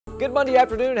Good Monday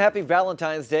afternoon. Happy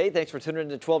Valentine's Day. Thanks for tuning in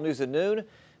to 12 News at noon.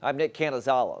 I'm Nick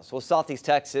Canizales. Well, Southeast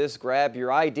Texas, grab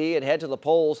your ID and head to the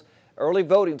polls. Early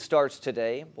voting starts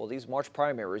today. Well, these March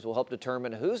primaries will help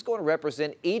determine who's going to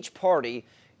represent each party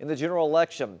in the general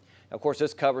election. Now, of course,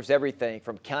 this covers everything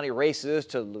from county races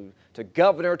to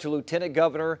governor to lieutenant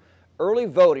governor. Early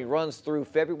voting runs through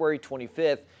February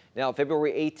 25th. Now,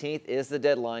 February 18th is the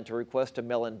deadline to request a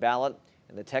mail-in ballot,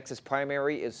 and the Texas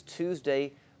primary is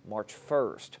Tuesday, March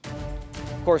 1st.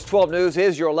 Of course, 12 News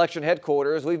is your election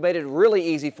headquarters. We've made it really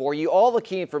easy for you. All the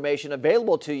key information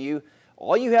available to you.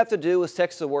 All you have to do is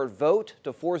text the word VOTE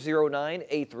to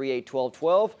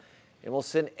 409-838-1212, and we'll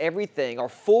send everything, our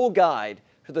full guide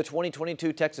to the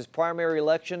 2022 Texas primary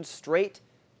election, straight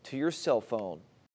to your cell phone.